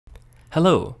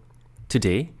Hello.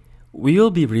 Today, we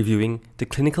will be reviewing the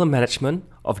clinical management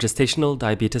of gestational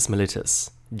diabetes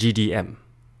mellitus, GDM.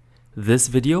 This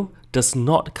video does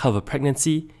not cover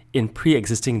pregnancy in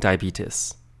pre-existing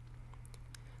diabetes.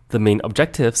 The main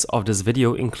objectives of this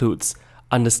video includes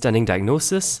understanding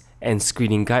diagnosis and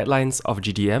screening guidelines of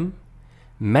GDM,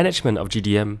 management of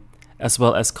GDM, as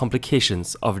well as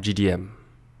complications of GDM.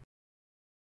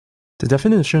 The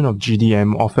definition of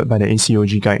GDM offered by the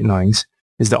ACOG guidelines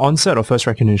is the onset or first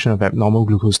recognition of abnormal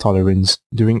glucose tolerance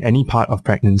during any part of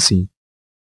pregnancy.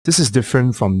 This is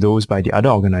different from those by the other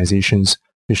organizations,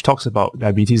 which talks about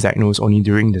diabetes diagnosed only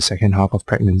during the second half of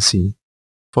pregnancy.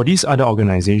 For these other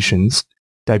organizations,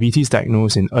 diabetes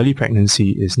diagnosed in early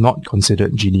pregnancy is not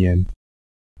considered GDM.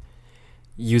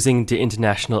 Using the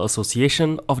International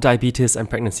Association of Diabetes and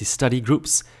Pregnancy Study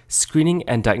Groups screening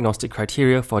and diagnostic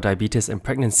criteria for diabetes and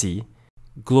pregnancy,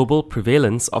 global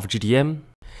prevalence of GDM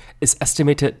is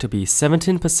estimated to be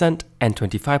 17% and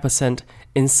 25%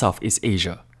 in Southeast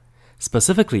Asia.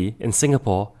 Specifically, in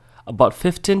Singapore, about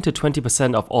 15 to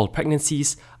 20% of all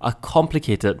pregnancies are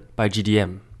complicated by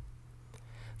GDM.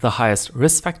 The highest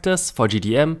risk factors for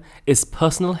GDM is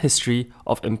personal history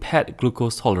of impaired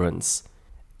glucose tolerance,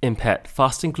 impaired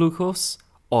fasting glucose,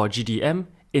 or GDM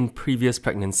in previous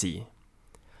pregnancy.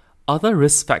 Other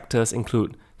risk factors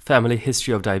include family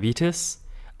history of diabetes,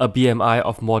 a BMI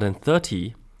of more than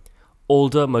 30,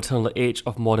 older maternal age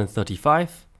of more than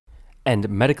 35, and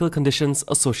medical conditions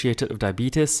associated with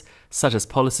diabetes such as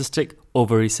polycystic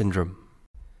ovary syndrome.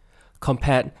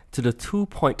 Compared to the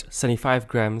 2.75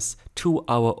 grams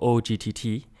 2-hour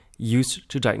OGTT used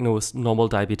to diagnose normal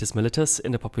diabetes mellitus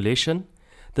in the population,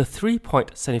 the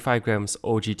 3.75 grams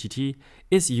OGTT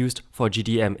is used for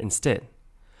GDM instead.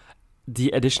 The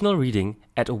additional reading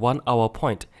at 1 hour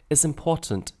point is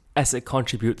important as it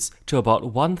contributes to about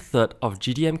 1/3 of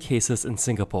GDM cases in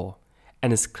Singapore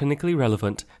and is clinically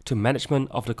relevant to management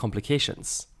of the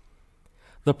complications.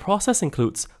 The process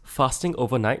includes fasting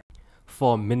overnight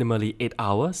for minimally 8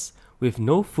 hours with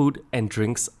no food and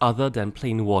drinks other than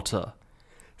plain water.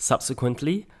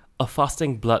 Subsequently, a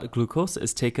fasting blood glucose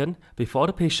is taken before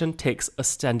the patient takes a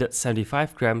standard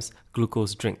 75 grams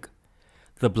glucose drink.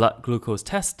 The blood glucose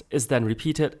test is then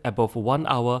repeated at both 1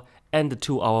 hour and the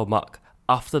 2-hour mark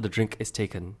after the drink is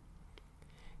taken.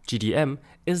 GDM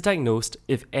is diagnosed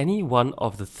if any one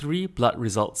of the 3 blood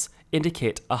results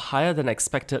indicate a higher than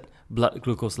expected blood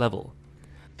glucose level.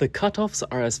 The cutoffs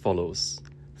are as follows: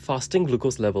 fasting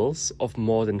glucose levels of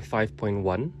more than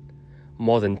 5.1,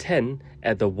 more than 10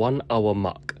 at the 1 hour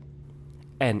mark,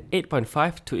 and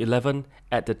 8.5 to 11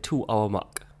 at the 2-hour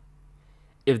mark.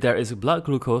 If there is blood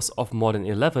glucose of more than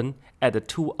 11 at the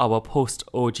 2-hour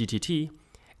post-OGTT,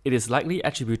 it is likely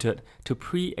attributed to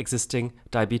pre-existing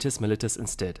diabetes mellitus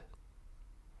instead.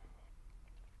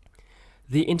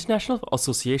 The International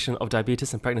Association of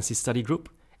Diabetes and Pregnancy Study Group,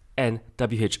 and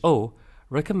WHO,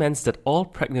 recommends that all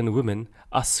pregnant women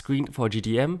are screened for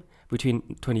GDM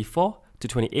between 24 to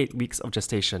 28 weeks of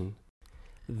gestation.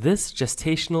 This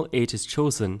gestational age is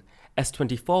chosen as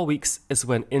 24 weeks is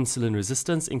when insulin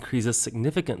resistance increases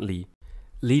significantly,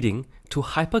 leading to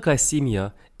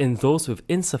hyperglycemia in those with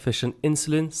insufficient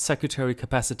insulin secretory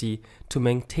capacity to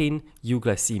maintain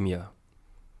euglycemia.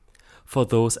 For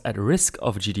those at risk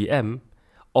of GDM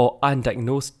or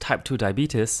undiagnosed type 2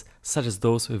 diabetes, such as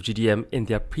those with GDM in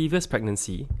their previous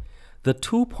pregnancy, the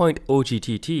 2-point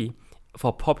OGTT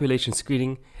for population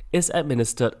screening is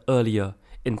administered earlier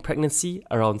in pregnancy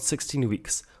around 16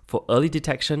 weeks for early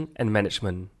detection and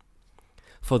management.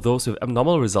 For those with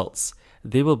abnormal results,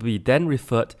 they will be then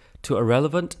referred to a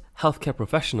relevant healthcare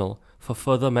professional for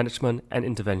further management and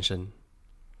intervention.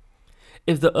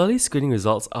 If the early screening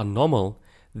results are normal,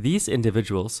 these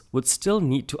individuals would still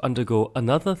need to undergo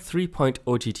another 3-point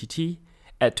OGTT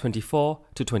at 24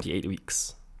 to 28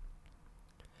 weeks.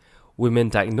 Women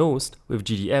diagnosed with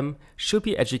GDM should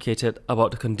be educated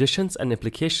about the conditions and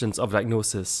implications of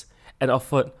diagnosis and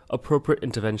offered appropriate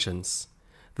interventions.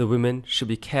 The women should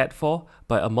be cared for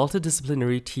by a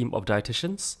multidisciplinary team of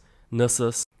dietitians,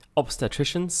 nurses,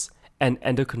 obstetricians, and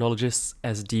endocrinologists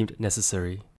as deemed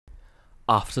necessary.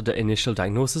 After the initial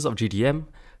diagnosis of GDM,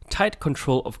 tight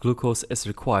control of glucose is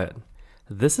required.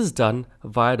 This is done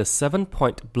via the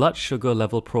 7-point blood sugar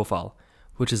level profile,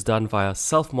 which is done via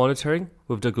self-monitoring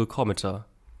with the glucometer.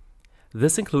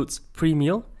 This includes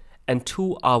pre-meal and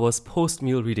 2 hours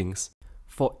post-meal readings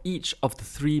for each of the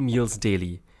 3 meals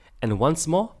daily, and once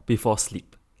more before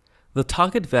sleep. The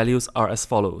target values are as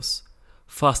follows: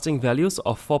 fasting values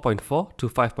of 4.4 to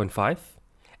 5.5,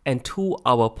 and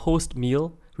 2-hour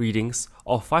post-meal readings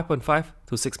of 5.5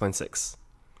 to 6.6.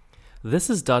 This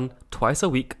is done twice a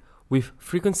week with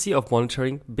frequency of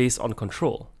monitoring based on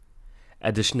control.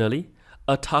 Additionally,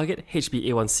 a target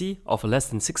HbA1c of less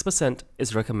than 6%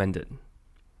 is recommended.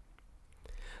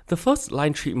 The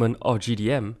first-line treatment of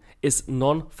GDM is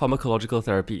non-pharmacological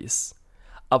therapies.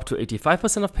 Up to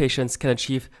 85% of patients can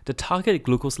achieve the target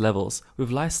glucose levels with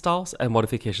lifestyles and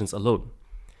modifications alone.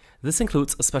 This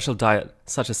includes a special diet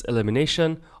such as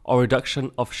elimination or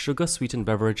reduction of sugar-sweetened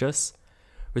beverages,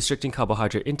 restricting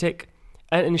carbohydrate intake,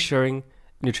 and ensuring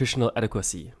nutritional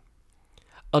adequacy.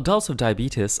 Adults with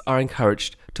diabetes are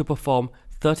encouraged to perform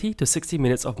 30 to 60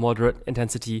 minutes of moderate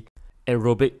intensity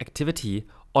aerobic activity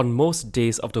on most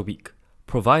days of the week,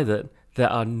 provided there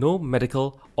are no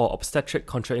medical or obstetric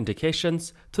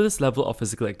contraindications to this level of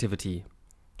physical activity.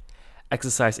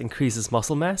 Exercise increases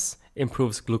muscle mass,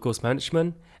 improves glucose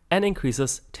management, and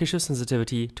increases tissue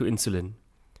sensitivity to insulin.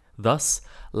 Thus,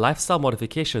 lifestyle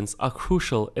modifications are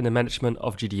crucial in the management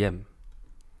of GDM.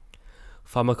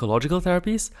 Pharmacological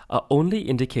therapies are only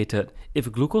indicated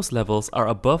if glucose levels are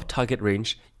above target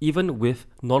range even with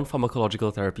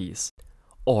non-pharmacological therapies,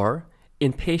 or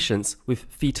in patients with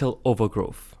fetal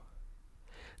overgrowth.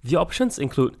 The options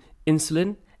include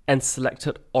insulin and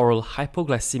selected oral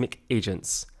hypoglycemic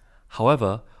agents.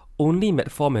 However, only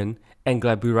metformin and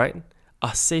glyburide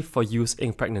are safe for use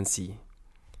in pregnancy.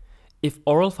 If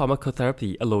oral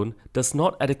pharmacotherapy alone does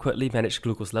not adequately manage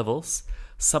glucose levels,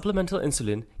 supplemental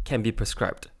insulin can be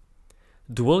prescribed.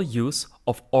 Dual use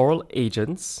of oral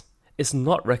agents is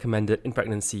not recommended in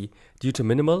pregnancy due to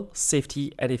minimal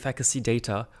safety and efficacy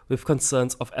data with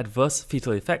concerns of adverse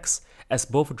fetal effects as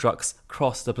both drugs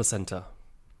cross the placenta.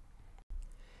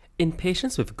 In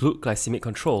patients with glycemic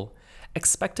control,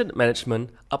 expected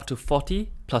management up to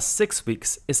 40 plus 6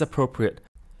 weeks is appropriate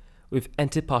with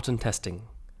antepartum testing.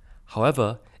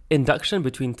 However, induction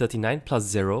between 39 plus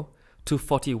 0 to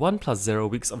 41 plus 0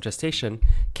 weeks of gestation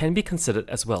can be considered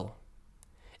as well.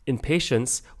 In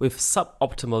patients with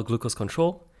suboptimal glucose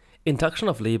control, induction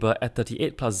of labor at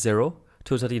 38 plus 0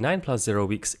 to 39 plus 0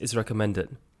 weeks is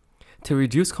recommended to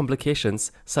reduce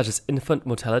complications such as infant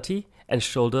mortality and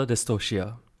shoulder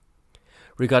dystocia.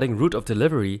 Regarding route of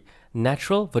delivery,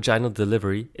 natural vaginal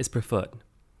delivery is preferred.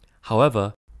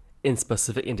 However, in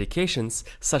specific indications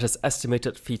such as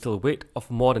estimated fetal weight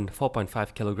of more than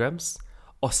 4.5 kilograms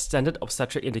or standard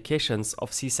obstetric indications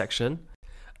of C-section,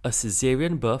 a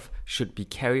caesarean birth should be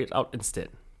carried out instead.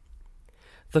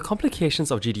 The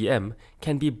complications of GDM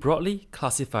can be broadly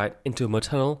classified into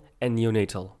maternal and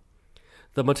neonatal.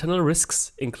 The maternal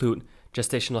risks include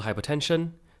gestational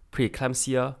hypertension,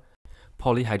 preeclampsia,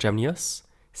 polyhydramnios,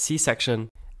 C-section,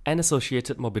 and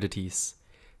associated morbidities.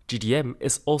 GDM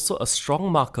is also a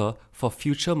strong marker for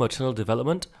future maternal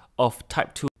development of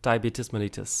type 2 diabetes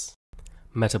mellitus,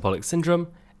 metabolic syndrome,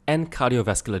 and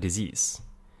cardiovascular disease.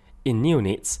 In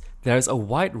neonates, there is a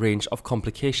wide range of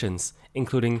complications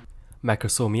including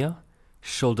macrosomia,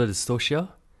 shoulder dystocia,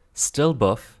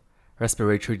 stillbirth,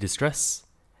 respiratory distress,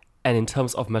 and in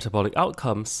terms of metabolic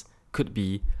outcomes could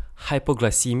be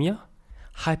hypoglycemia,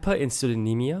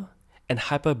 hyperinsulinemia, and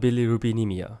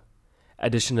hyperbilirubinemia.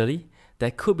 Additionally,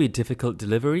 there could be difficult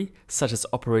delivery, such as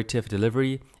operative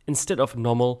delivery instead of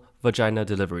normal vaginal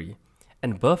delivery,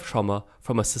 and birth trauma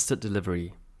from assisted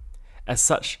delivery. As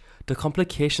such, the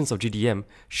complications of GDM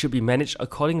should be managed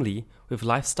accordingly with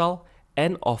lifestyle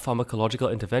and/or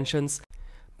pharmacological interventions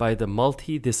by the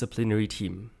multidisciplinary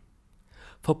team.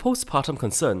 For postpartum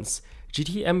concerns,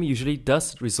 GDM usually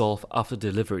does resolve after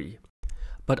delivery,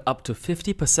 but up to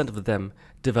 50% of them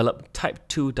develop type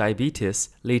 2 diabetes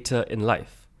later in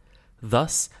life.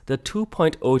 Thus, the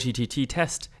 2.0 GTT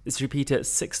test is repeated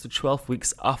 6 to 12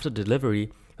 weeks after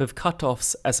delivery with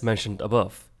cutoffs as mentioned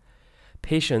above.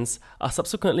 Patients are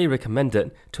subsequently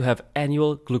recommended to have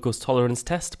annual glucose tolerance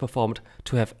test performed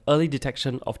to have early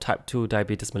detection of type 2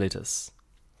 diabetes mellitus.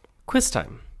 Quiz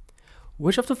time.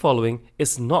 Which of the following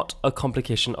is not a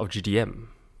complication of GDM?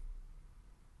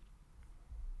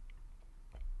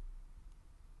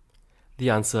 The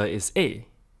answer is A.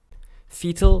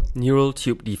 Fetal neural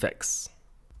tube defects.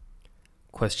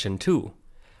 Question 2.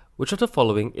 Which of the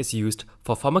following is used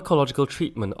for pharmacological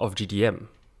treatment of GDM?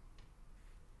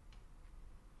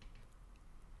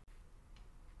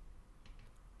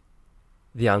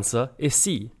 The answer is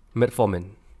C.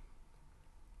 Metformin.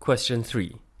 Question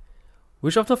 3.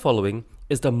 Which of the following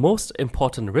is the most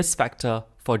important risk factor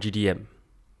for GDM?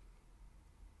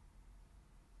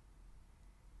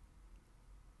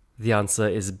 The answer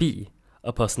is B.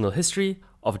 A personal history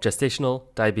of gestational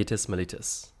diabetes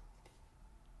mellitus.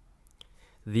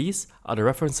 These are the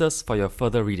references for your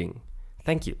further reading.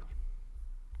 Thank you.